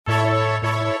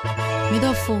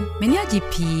Midofo, many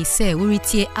GP say we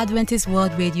retie Adventist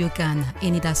World Radio Ghana,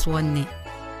 any that's one ne.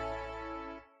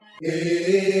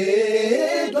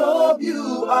 AWR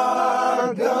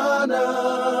Ghana.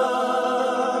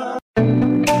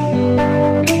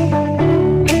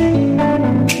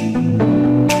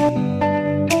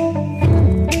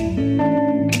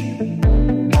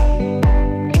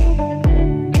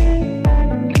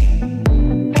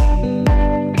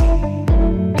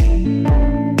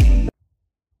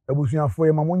 Abusuafo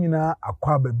ye mamo nyina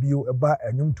akwa babio eba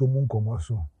Nnwomtoɔ Mu Nkɔmmɔ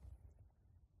so.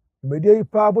 Media yi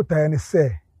pa botae ne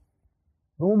se.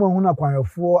 Mo ma hu na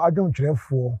Akwanhwɛfoɔ,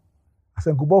 Nnwomkyerɛfoɔ,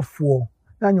 asankubɔfoɔ,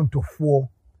 na nnwomtofoɔ.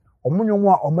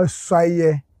 Ɔmonwom a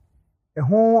ɔmasuaye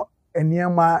ɛho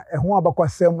eniema, ɛho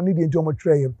abakwasɛm ne die nti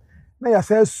ɔmotwerɛye. Na ya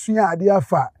sa sua ade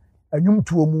afa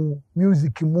Nnwomtoɔ mu,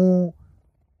 music mu,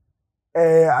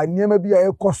 aniema bi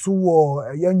a ekoso wo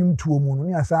ya Nnwomtoɔ mu no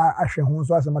ne asa ahwe ho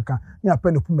so asemaka ne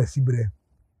apɛ ne pumasi bre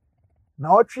na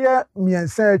ɔtwe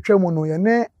miensa atwa mu no ye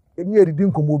ne edidi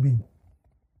nkɔmmɔ bi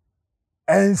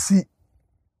ensi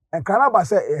enkara ba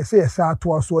se yesa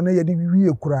ato so ne ye de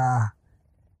wiwie kura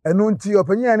eno nti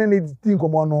opanyin ne didi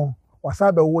nkɔmmɔ no wasa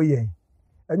be wo ye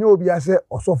enye obi ase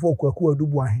ɔsɔfo kwaku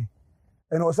adubu ahe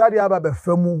eno osade aba be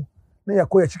famu ne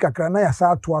yakɔ yachi kakra na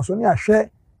yasa ato so ne ahwe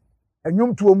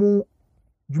Nnwomtoɔ mu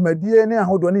Jumadie ne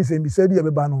ahodo ne nsɛmbisa bi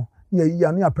ebeba no ne ayi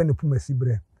ya ne apɛ ne pumasi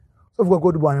bre so fuko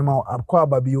kodu ban ma akwa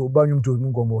babio ba Nnwomtoɔ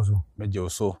Mu Nkɔmmɔ so meje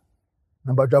so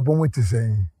na badwapo mu ti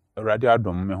sɛn awurade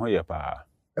adom me ho ye pa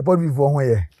epo bi fo ho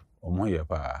ye omo ye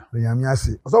pa nyame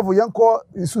ase so fu yenko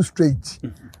isu straight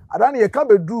ada ne ye ka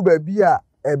bedu ba bi a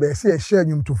ebe se ye share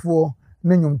nnwomtofoɔ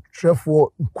ne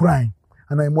nnwomtwerɛfoɔ nkuran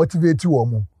ana motivate wo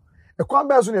mo ekwan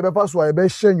ba so ne be pa so a ebe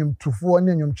share nnwomtofoɔ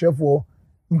ne nnwomtwerɛfoɔ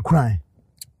nkuran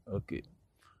okay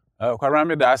kwara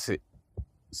me da ase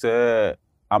se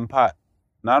ampa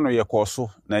na no ye koso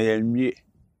na ye nwie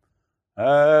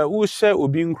wo hye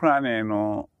obi nkrane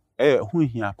no hu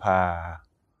hia pa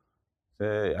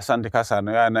asante kasa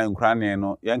no ya na nkrane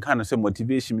no ye nka no se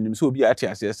motivation nim se obi ate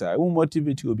ase sa wo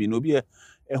motivate obi no obi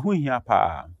hu hia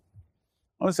pa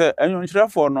on se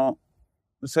Nnwomkyerɛfoɔ no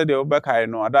se de obekai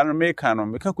no adano meka no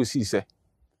meka kosi se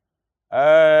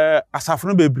asafo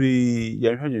no bebre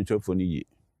ye hwe Nnwomkyerɛfoɔ no yi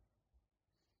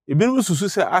Ibinu susu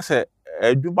se ase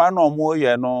adwuma na omo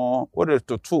ye no wo de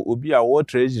toto obi a wo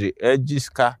treasury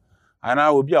egiska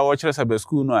ana obi a wo kyerɛ sabe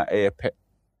school no a eyepe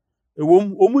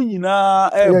ewom omu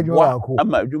nyina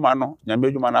ama adwuma no nyame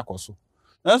adwuma na akoso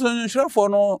na so Nnwomkyerɛfoɔ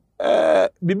no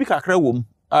bibi kakra wom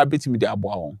a betimi de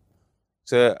aboa won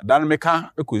se dan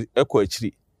meka ekɔ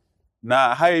akiri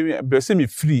na ha be se me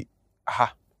free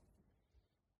ha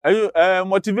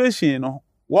motivation no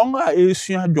won a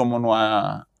esua dwom no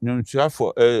a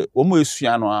Nnwomtwerɛfoɔ omo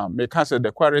esua no a meka se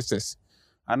the choruses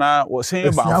ana wo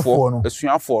sen baafo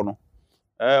esuafoɔ no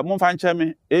momfa nkyɛ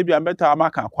me ebia beta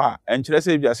amaka kwa enkyerɛ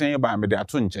se ebia sen ba me de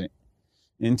ato nkyɛn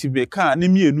nti be ka ne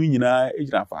mienu nyina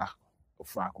egyina fa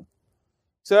ko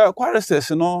se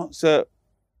choruses no se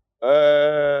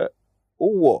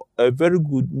wo a very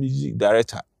good music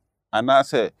director ana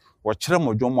se wo kyerɛ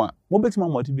mo dwom a mo betima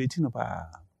motivate no pa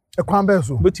ekwan be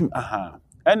so betim aha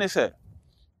ene se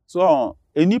so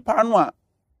enipa no a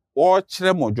wo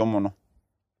kyerɛ mo dwom no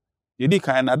yedi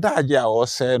kan na daage a wo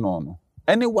sɛ no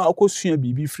ene wa akosua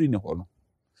bibi free ne ho no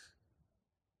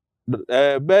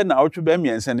be na wotwe be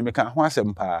miense ne meka ho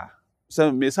asɛm pa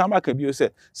se me sama ka bio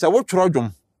se wo twerɛ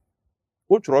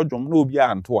dwom na obi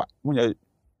anto a munya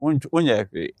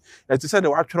hwe eti se de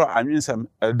wa twerɛ anwensɛm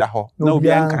da ho na obi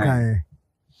ankan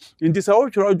nti se wo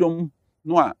twerɛ dwom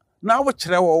no a na wo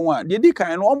kyerɛ wo a yedi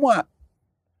kan no omo a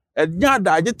enya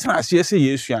daage transe se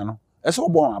yesua no ese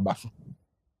obon aba so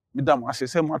midam ase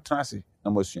se mo transe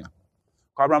na mosua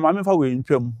kwabra ma me fa we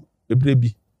ntwam ebre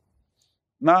bi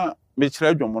na me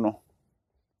kyerɛ dwom no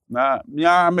na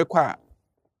mia me kwa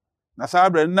na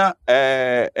sabre na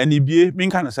anibie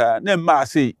minka na sa na mma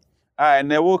ase a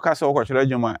na wo ka se wo kyerɛ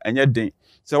dwom a enye den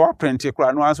se wa print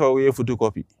kra no anso we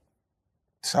photocopy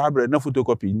sabre na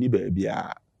photocopy ni ba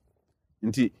bia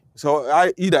nti so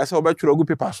either se obetwerɛ gu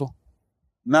paper so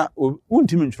na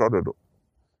untimi ntwerɛ dodo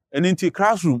eni nti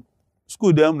classroom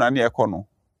school dem na ne ekɔ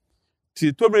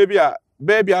ti tobre bia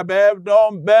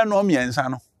no miensa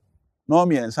no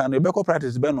ebekɔ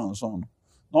practice be no nso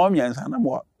no miensa na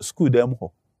mo school dem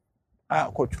ho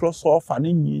a ko twerɛ so fa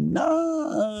ne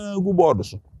nyina gu board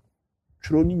so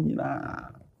twerɛ ni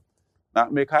nyina na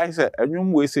me kai se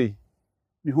Nnwom we sei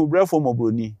mi hu brefo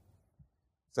mobroni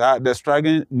sa the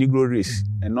struggling negro race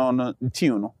no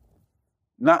tin no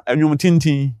na Nnwom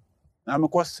tintin na me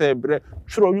ko se bre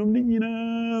twerɛ Nnwom ni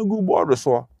nyina gu board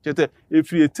so chete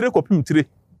efiri etire kopim tire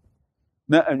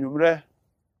na Nnwomre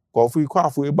Kofu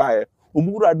kwafu bae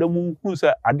omura da mu hu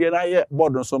se ade na ye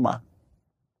board no so ma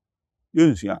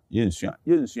yensua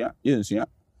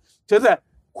chese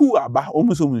ku aba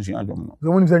omuso munsua dwom no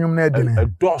so mun se nwom na edene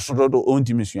doso dodo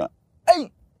ontimi sua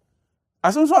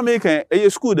asonso American eye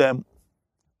school dem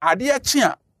ade echi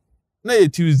a na ye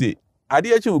Tuesday ade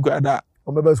echi ukada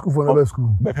o beba school for beba school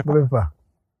beba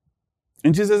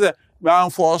nti se ma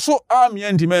forso am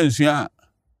ye ntimi ansua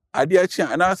ade echi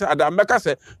a na se adam meka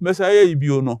se mesa ye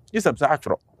ibio no gisabsa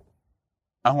atworo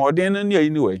ahoden no ne ayi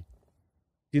ni we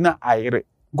dina ayire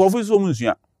gofu so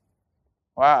munsua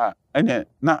wa ene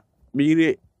na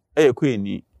mire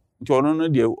kwani nti ono no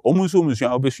de omunso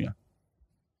munsua obesua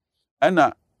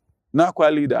ana na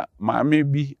kwa leader maame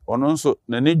bi ono nso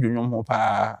na ne dwunwom ho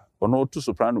pa ono to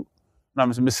soprano na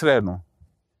mesre no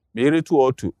mire tu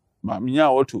otu ma minya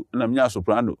otu na minya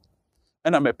soprano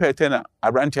ana mepete na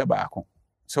abranche baako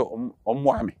so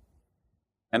ommo ame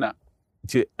ana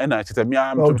ti ana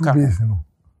chitamia mtuka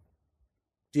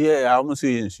tie ya omunso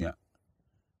yensua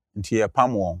nti ye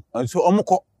pam won so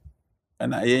omukọ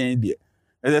na ye die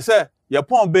e say ye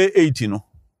pon be 80 no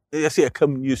ye say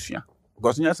kam ni esua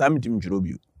because nya sam tim juro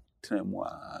bi temu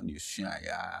a ni esua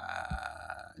ya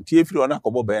nti e firi ona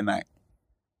kobo be 9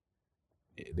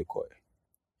 de koy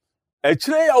e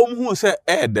kire ya omhu say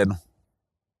e de no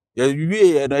ye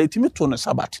wie ye na etimi to no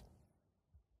sabat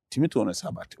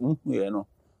omhu ye no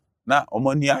na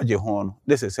omani age ho no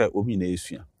de say obi na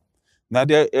esua na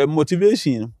the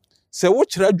motivation se wo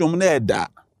kire dwom na eda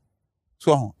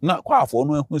so na kwafo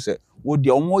no ehu se wo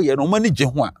de omo ye no mani je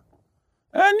ho a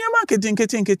niam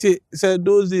kete se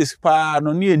those days pa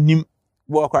no ne enim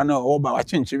wo kwa na wo ba wa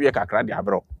chenchewe kakra de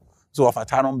abro so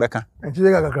ofata no beka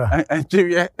enchewe kakra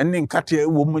enchewe enne nkate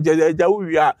wo mu jaja wo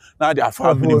wi na de afa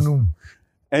abro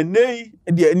enei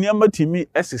de niam timi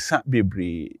esesa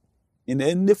bebre in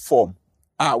any form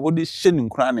wo de hye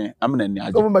nkura ne amna ni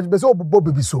aje so mo be se obobo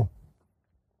bebi so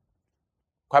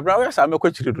kwabra we sa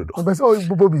mekọ chiri dodo o be se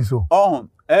obobo bi so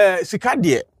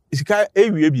sika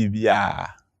ewie bibia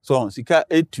so sika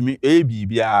etumi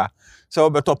bibia so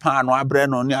beto pan no abre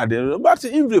no ne ade but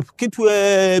envelope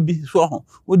kitwe bi so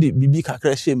wo de bibi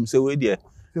kakra shem se we de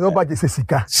so ba je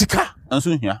sika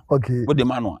anso hia okay wo de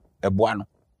manu eboa no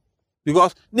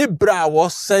because ne bra wo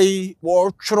sei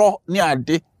wo tworo ne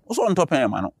ade so ntopen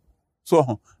ma no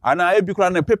so ana ebi kura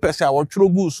na papers a wo tworo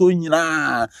gu so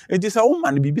nyina enti sa wo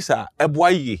ma ne bibi sa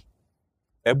eboa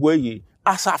yi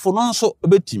asafo no nso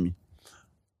betimi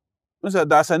nso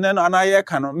da sane no ana ye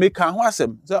ka no meka ho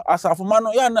asem so asafo ma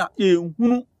no ya na ye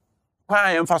hunu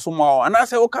kwa ye mfa so ma ana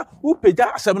se wo ka wo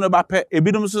peja asem no ba pe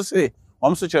ebidum so se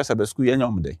om so kire se be school ye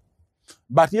nyom de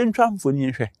but ye ntwa mfoni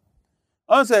nhwe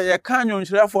on se ye ka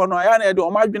Nnwomkyerɛfoɔ no ya na ye de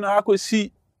om adwena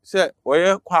akosi se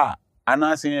oye kwa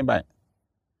ana sen ban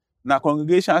na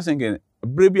congregation singing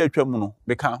brebi atwam no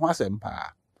meka ho asem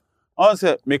pa on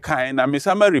se meka na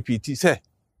mesama repeat se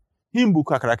himbu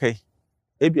kakrakai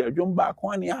ebi adwom ba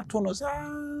ko ani ato no sa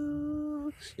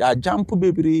ya jump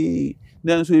bebre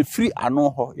then so free ano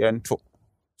ho ye nto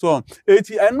so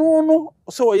eti eno no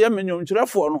so wo ye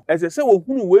Nnwomkyerɛfoɔ no ese se wo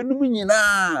hunu wenum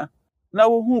nyina na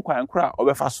wo hunu kwan kra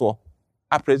obefa so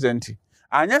a present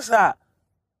anya sa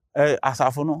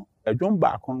asafo no adwom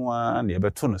ba ko no a na ye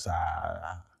beto no sa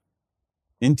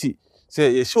nti se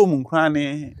ye show mun kra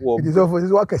ne wo it is of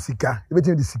this work sika e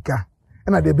betim di sika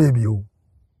na de baby o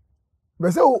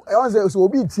be se o say so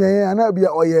obi tie ana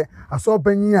bia oye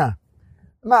asopanyin a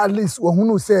na at least wo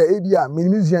hunu say e bia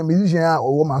musician a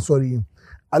owo ma sorry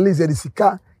at least the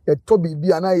sika ye to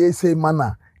bibia na ye say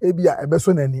mana e bia e be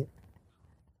so nani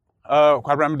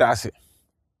kwabram dase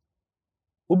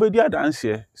obedi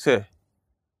adanse say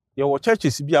ye wo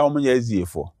churches bia wo nya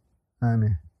aziefo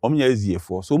ani omnya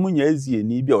aziefo so omnya azie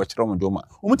ni bia wo kyerɛ mo dwoma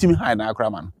omtimi high na akra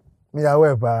man me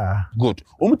awe ba good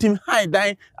omtimi high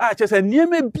dan a kyerɛ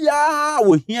nieme bia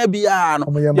wo hia bia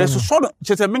no yes so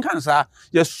kyerɛ menkan sa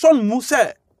yes son mu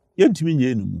sɛ yentimi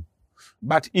nye enu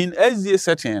but in azie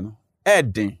setting no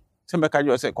eden sɛ mbeka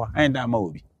jo sɛ ko high dan ma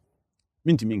obi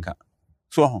mintimi nka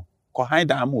so ho ko high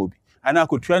dan ma obi ana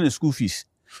ko tua ne school fees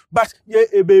but ye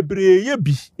ebebre ye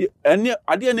bi ene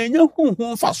ade na nya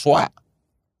hunhun fa so a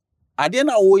ade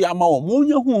na wo ya ma wo mo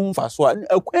nya hunhun fa so a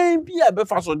akwan bi a be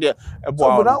fa so de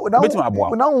eboa betima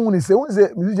aboa na wo ni se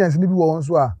musicians ni bi wo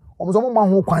nso a omo ma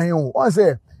ho kwan o on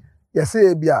say ye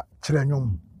say bia kyerɛ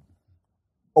nwom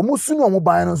omo su no omo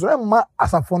ban no so ma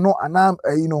asafo no ana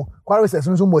kware se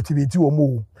so motivate wo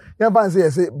mo yan fan say ye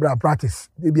say bra practice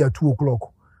dey bia 2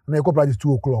 o'clock na e ko practice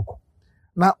 2 o'clock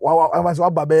na wa so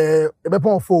aba be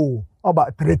pon 4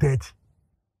 oba 3:30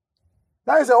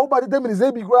 that is over the minutes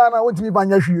e bi kura na won timi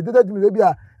banya hwi 30 minutes e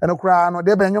bia eno kura no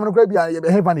de be nwom no kura bia ye be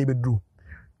hefa na e be duru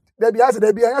There be as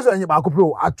there be answer any back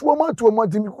pro. Atuoma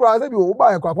timi kura say bi o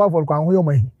ba kwakwa for kwan ho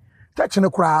yomahi. Touch ne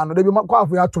kura no there be kwa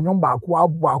for ato nwom baako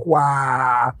abu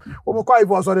a. O mo kwa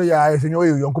ifo so dey ya senyo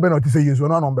yonko be no ti say yesu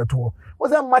no no beto. O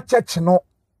say ma church no.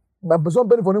 Ba person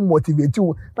be for motivate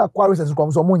you na kwa research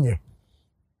kom so monye.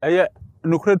 Eye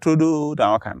no kura todo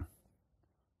da waka no.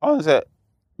 On say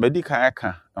medical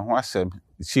aka ho asem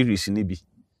series ni bi.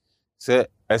 Say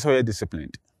I saw you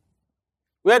disciplined.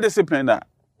 We are disciplined that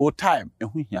o time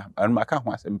ehu hia and maka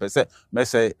ho asem pese me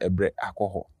say ebre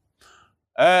akoho.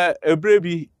 Ebre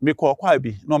bi me kwa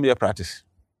bi no me practice.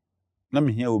 Na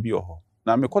me hia obi oho.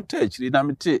 Na me kota akiri na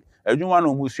me te adwuma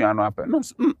no musua no apɛ. No.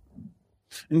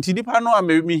 Nti dipa no a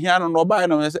me hia no no ba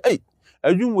no say hey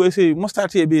adwuma we say mo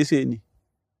start e be say ni.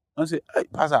 I say hey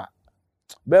pastor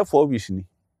be 4 weeks ni.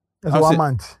 That's 1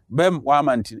 month. Be 1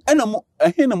 month. Ena mo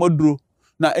ehe na mo duro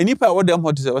na enipa wo dem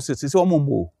hot say o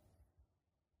mo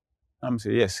I'm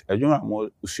say yes, adwuma mo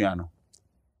usua no.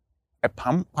 E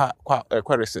pam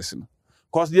kwa research no.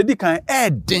 Cause the kan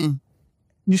den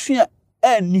ni sua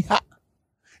ni ha.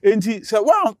 Enti say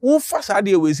wo fa sa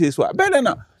de we say so. Be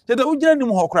na say da wo gina nim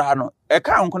ho kra no. E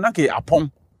ka anko na ke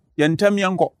apom. Ye ntam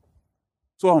yanko.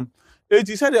 So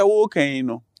enti say de wo kan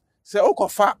no. Say o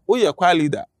kofa wo ye kwa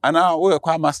leader ana wo ye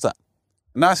kwa master.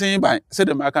 Na say ban say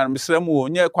de maka no misrem wo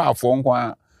nye kwa afo nko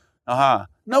a. Aha.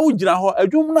 Na wo gina ho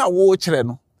adwum na wo kire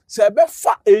no. Se be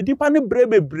fa edipa ne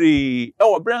brebebre e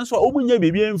wo bre nso o munya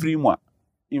bibia mfiri mu a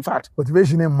in fact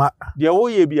motivation ma de wo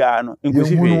ye bia no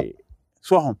inclusive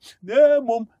so hom na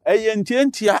mom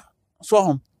entientia so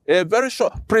hom very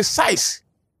short precise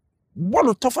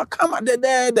bolu tofa kama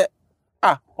de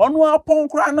onu apon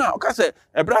kra na o ka se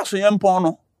e bra so yempon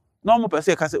no na mo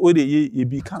pese ka se o de ye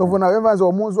bi ka so for na we van so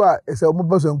mo so a e se mo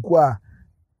basanku a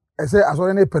e se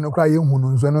asore ne penokra ye hu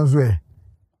no nso e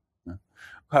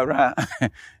Kara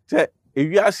say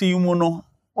ewiase mu no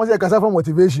won say kasa for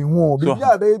motivation hu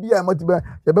bibia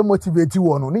be motivate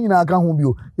you no ni nyina aka hu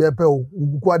bio ye pe o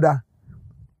ugukwada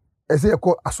ese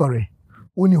ekọ asore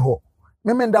uni ho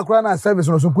memenda kra na service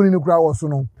no so kuni ni kra wo so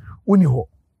no uni ho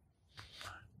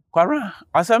kwara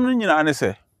asam ni nyina ne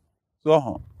se so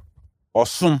ho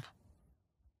osum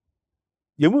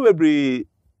yemu bebre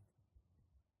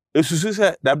esusu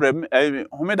se dabre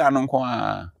homeda no nko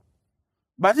a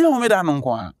Bati homeda no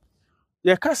nko a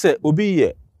ye ka se obi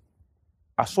ye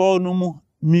aso no mu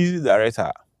music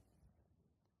director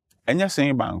enye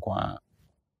sen banko a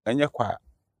enye kwa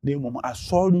de mum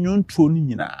aso Nnwomtoɔ no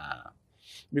nyina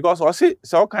because o say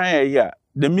kan here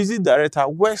the music director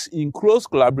works in close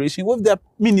collaboration with the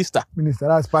minister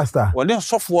as pastor won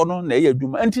sofo no na ye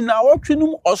adwuma anti na wotwe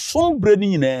no osom bre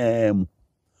ni nyina mu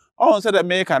on say the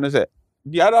maker no say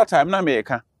the other time na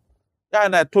maker ya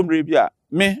na tomre bi a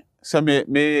me so me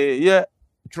ye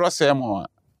trust him on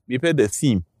me pay the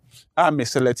theme me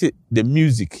select the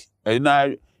music and na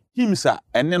hymns a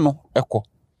ene no ekọ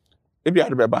ebi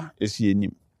ade beba esi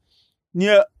enim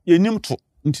ne yenim to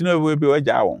ntina we be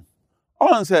waja won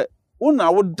on say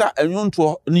una woda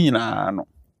Nnwomtoɔ ni nyina no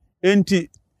enti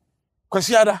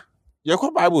kwasiada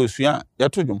yekọ bible sua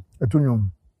yeto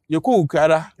dwom yekọ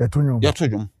ukara yeto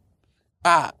dwom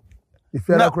if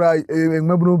you are cry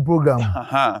a program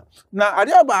na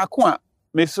ade abaako a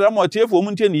mesra mo tiefo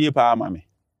mu ntie ne ye pa ama me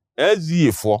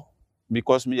eziefo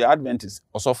because me Adventist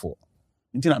osofo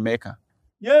ntina meka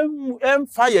yem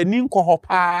fire ni nko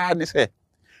pa ne se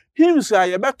hymns a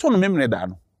ye beto no memeneda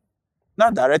no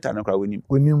na director no kra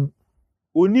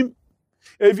onim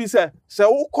evi se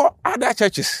wokọ other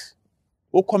churches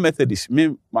wokọ Methodist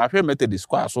me ma hwe Methodist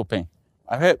kwa so pen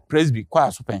ma hwe Presby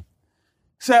kwa so pen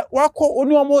se wako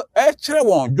oni omo kire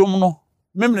won dwom no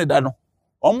memeneda no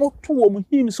omo to wom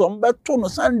hymns om beto no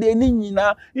Sunday ni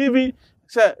nyina even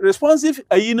say responsive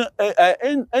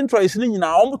interest ni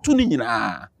nyina omo to ni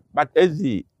nyina but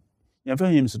ezi ye fa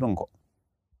hymns no nko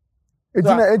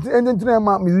etina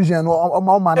ma musician o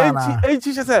ma na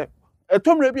enti say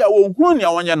etomre bi a wo hunu ne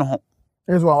awonye no ho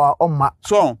eso wa o ma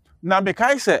so na be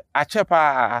kai say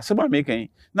achepa aseba mekan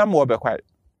na mo be kwai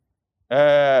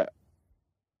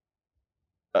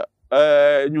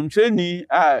Nnwomkyerɛni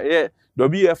ye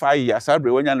WFI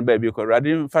asabre wanya no ba bi ko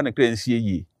rade fa ne kransie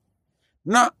yi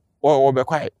na wo be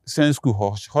kwai sen school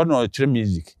ho no kyerɛ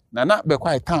music na be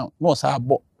kwai town no sa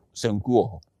abo senku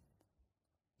ho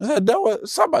say that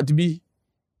was Sabbath bi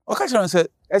o ka kyerɛ say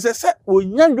ese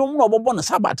onya dwom no obobo no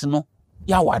Sabbath no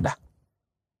ya wada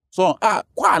so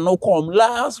kwa no come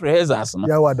last rehearsals no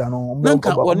ya wada no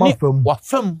wa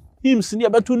fam hymns ni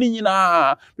abeto ni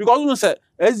nyina because no say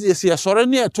as ye sore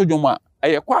ni eto dwom a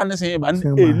ye kwa ne sen ba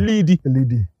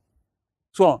lead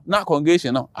so na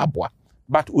congregation no aboa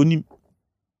but onim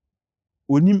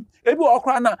onim ebi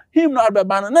okra na him no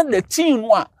abeba na the team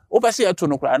no a obese eto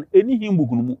no kra na eni him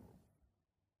book no mu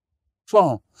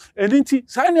so edinti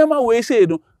saa niam we say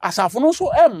no asafo no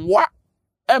so emwa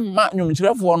emma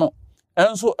Nnwomkyerɛfoɔ no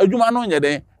enso adwuma no nyɛ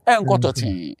den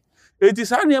enkototen eti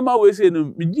saa niam we say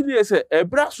no migide say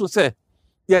ebra so say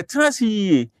ye trans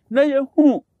yie na ye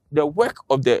hu the work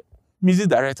of the music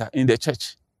director in the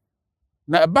church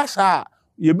na basa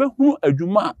ye be hu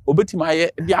adwuma obetima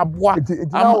aye de aboa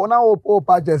na o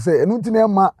pa je say enu ntine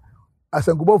ma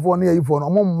asankubofo no yeyifo no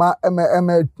omma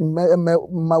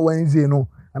ma wanzie no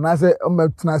ana say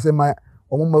omma say ma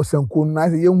omma sanku na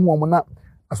say ye hu omma na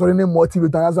asori ne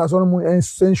motivate na say asori mu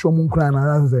essential mu nkran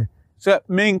na say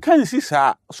me nkan si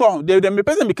saa so the me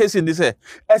person me case ni say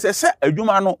ese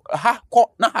adwuma no ha kɔ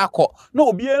na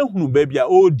obi ehunu ba bia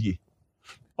odie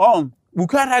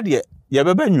bukara de ye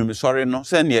beba Nnwom sorry no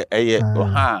say ne eye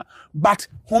but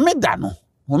homeda no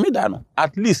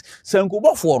at least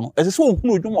sankubofo no ese so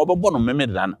ohunu odwuma obebo no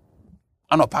memeda no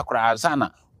anopa kra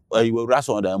sana wura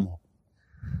so da mu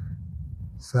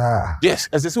sir yes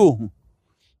ese so ohunu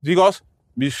because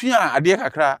me sua ade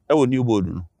kakra e wo new board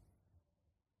no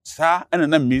sa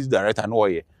na music director no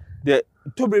ye the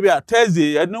tobre bia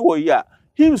Thursday e no ye a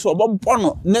him so obbo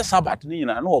no ne Sabbath ni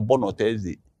nyina no obbo no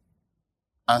Thursday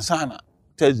ansana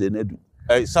Thursday na du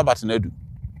Sabbath na du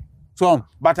so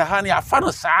but ha na afa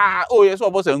no sa yes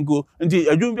obbo sanko nti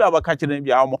adwum bia abaka kire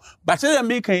bia mo but say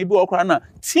me kan bi okra na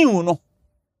team no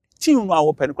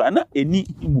awo pen kra na eni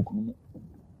ibuku mu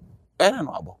era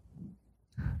no abo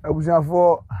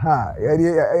abusiafo ha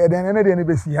ye den ne de ne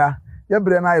besi ha ye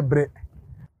bre na ye bre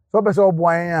so be so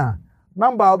oboan a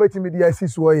number obetimi di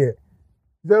assist wo ye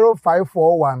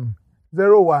 0541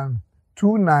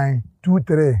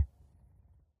 012923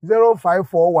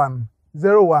 0541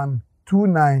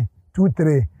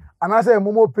 012923 and I say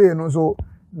momo pay no so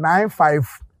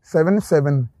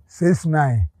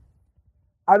 957769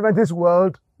 Adventist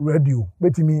World Radio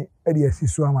betimi e di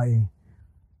assist so amaye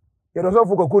ye do so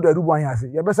fo kokodo adubo an ase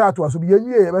ye besa ato aso bi ye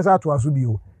wie ye besa ato aso bi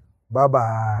o bye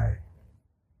bye.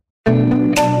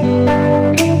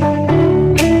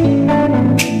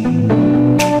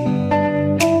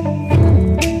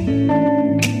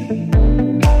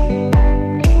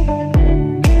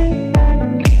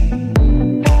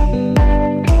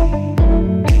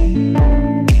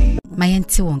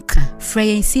 Mayanti wonka.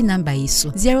 Freyancy number is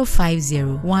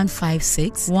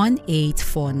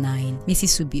 050-156-1849. Mrs.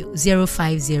 Subio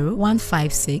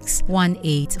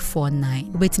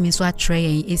 050-156-1849. Wait me so try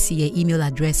and see email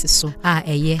address so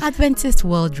Adventist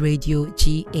World Radio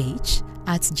GH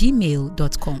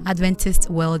 @gmail.com. Adventist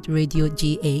World Radio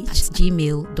GH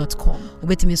 @gmail.com.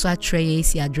 Wait me so try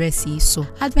see address so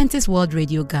Adventist World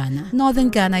Radio Ghana, Northern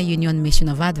Ghana Union Mission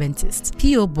of Adventists,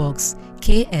 PO Box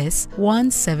KS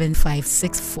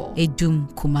 17564, Edum,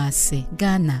 Kumasi,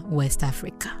 Ghana, West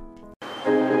Africa.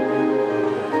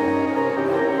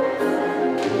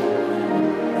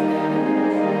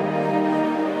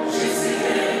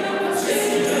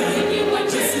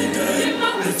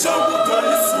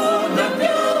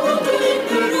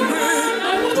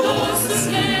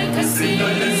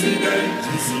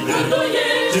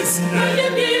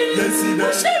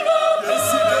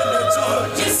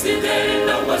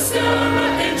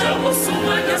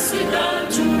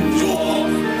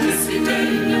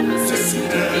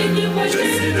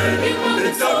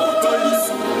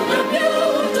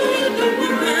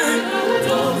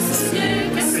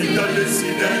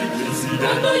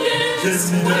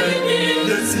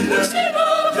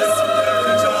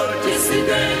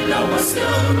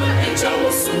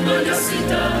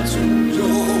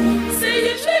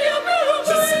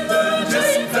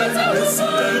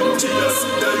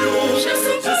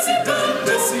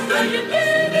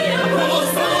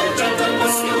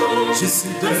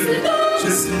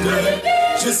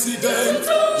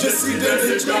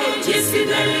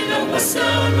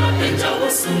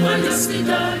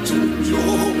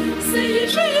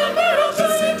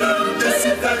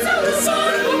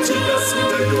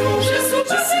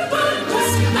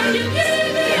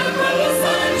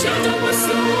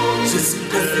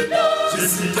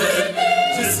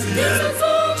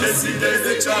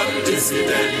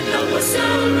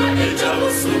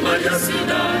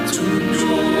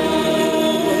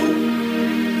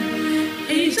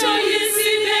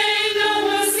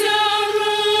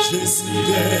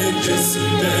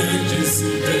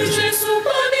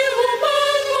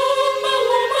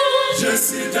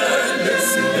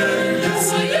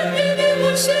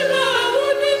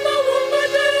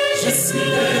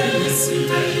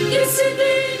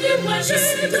 Yesterday,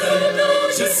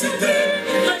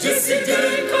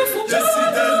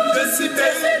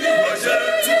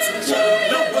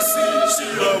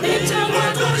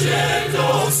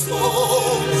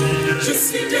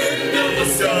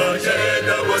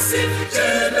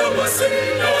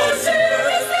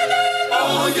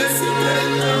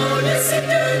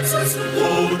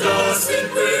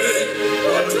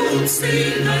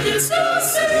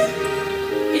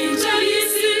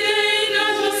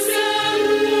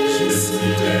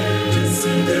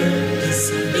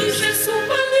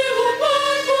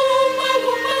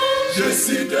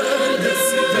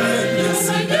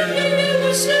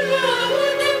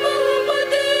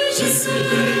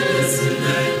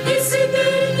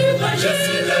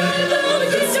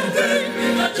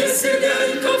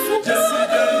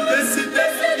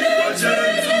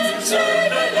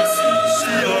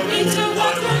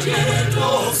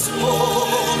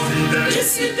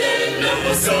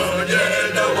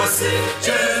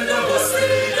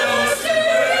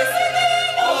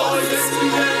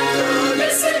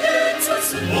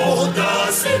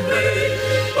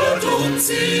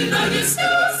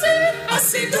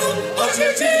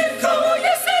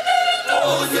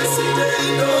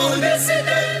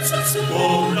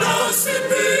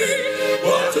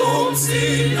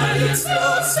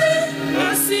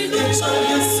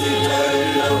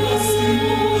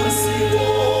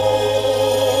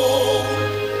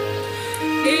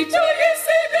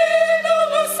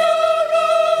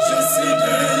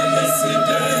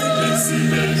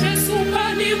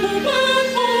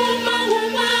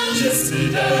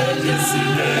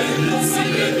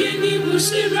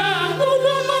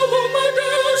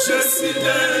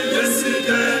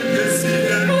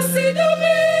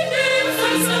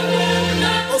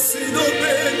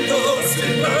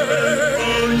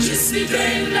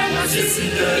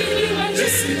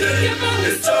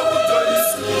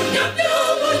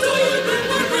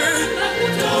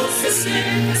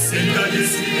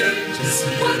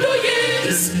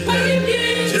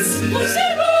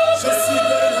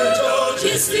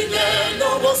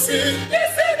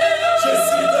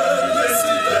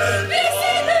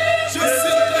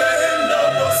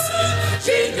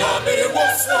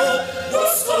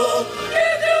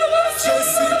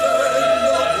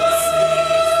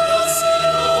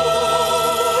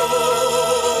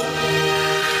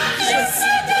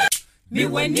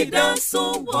 Memeneda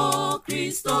so wo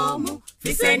Kristo mu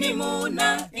fiseni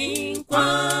muna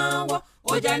inkwawa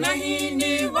ojana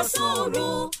hini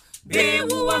wasoro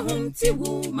bewu wa humti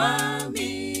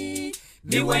wumami.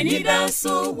 Memeneda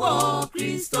so wo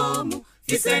Kristo mu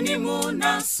fiseni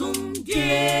muna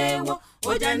sumdiewa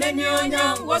ojana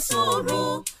nyonya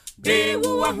wasoro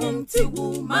bewu wa humti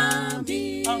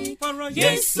wumami.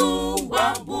 Yesu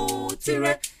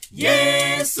wabutire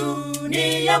Yesu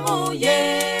ni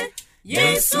yamoye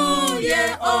Yesu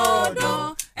ye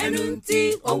odo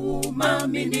enunti owuma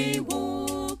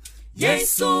miniwu.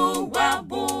 Yesu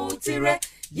wabutire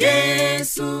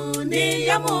Yesu ni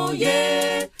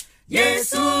yamoye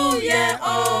Yesu ye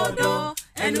odo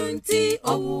enunti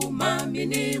owuma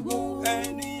miniwu.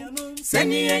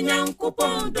 Seni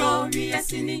enyankopon dori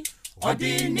asini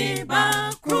odini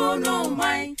ba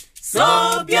kronomai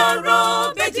so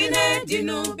biaro bejine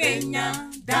dinu benya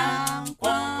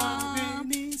dankwa.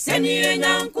 Seni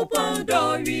enyankopon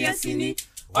dori asini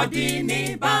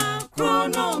odini ba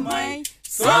kronomai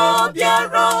so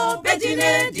biaro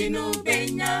bejine dinu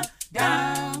benya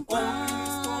dankwa.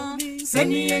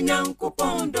 Seni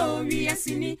enyankopon dori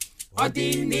asini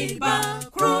odini ba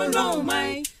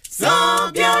kronomai so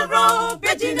biaro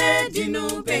bejine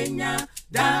dinu benya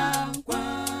dankwa.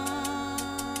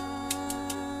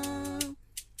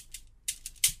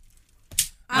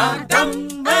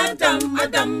 Adam, Adam,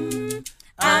 Adam,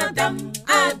 Adam,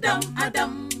 Adam,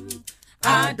 Adam,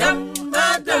 Adam,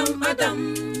 Adam,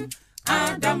 Adam,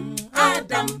 Adam,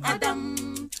 Adam, Adam.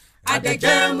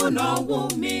 Adejemu no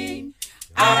wumi,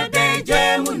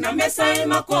 adejemu na mesai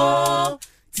mako,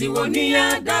 tiwoni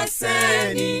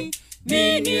adaseni,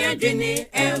 mini adwini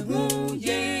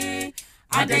ehuye.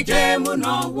 Adejemu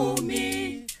no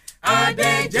wumi,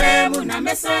 adejemu na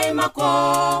mesai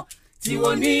mako,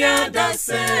 tiwoni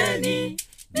adaseni,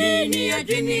 mini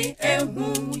adwini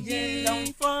ehuye.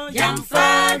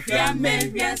 Yamfa hwia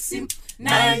mewiasim,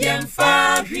 na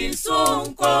yamfa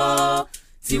hwinsonko,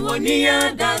 tiwoni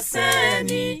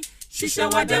adaseni, shisha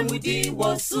wadamudi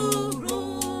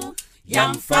wasuru.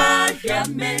 Yamfa hwia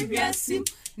mewiasim,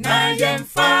 na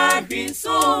yamfa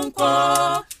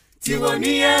hwinsonko,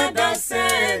 tiwoni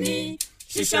adaseni,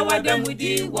 shisha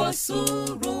wadamudi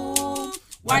wasuru.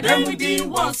 Wadamudi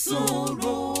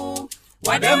wasuru,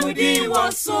 wadamudi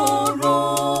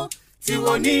wasuru,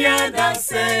 tiwoni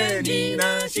adaseni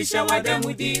na shisha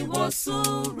wadamudi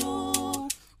wasuru.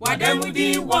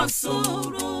 Wadamudi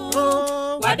wasuru,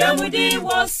 wadamudi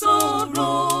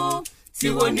wasuru,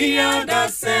 tiwoni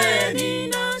adaseni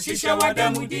na shisha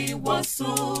wadamudi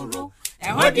wasuru.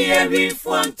 Ehodie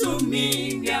refund to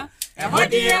me, yeah.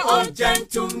 Ehodie urgent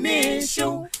to me,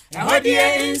 show.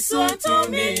 Ehodie insult to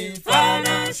me,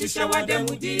 Fana, Shisha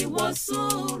Wadamudi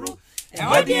Wasuru.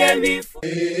 Ehodie refund.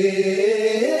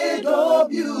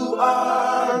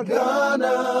 AWR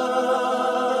Ghana.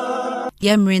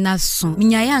 Yemrena so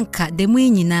minyayanka demu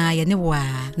nyina ye ne wa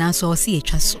nanso o se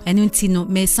etwa so enu nti no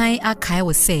mesan akai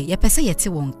wo se ye pese yete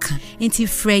wonka nti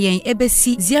frɛ yen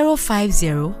ebesi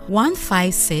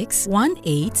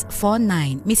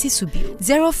 050-156-1849 Missy Subio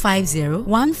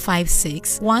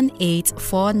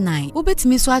 050-156-1849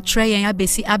 ubetimi so atre yen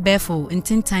abesi abefo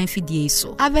ntintan fidie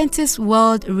so Adventist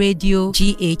World Radio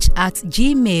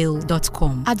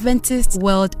GH@gmail.com Adventist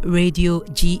World Radio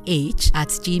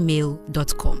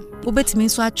GH@gmail.com Ubetimi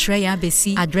so atre yen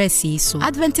abesi address so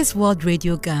Adventist World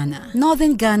Radio Ghana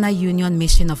Northern Ghana Union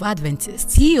Mission of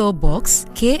Adventists PO Box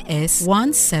KS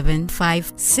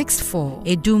 17564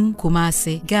 Edum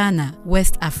Kumase Ghana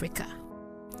West Africa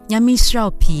Nyamisra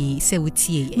opi se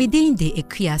wutie medinde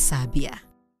ekua sabia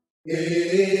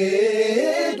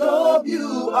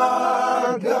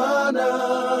AWR Ghana.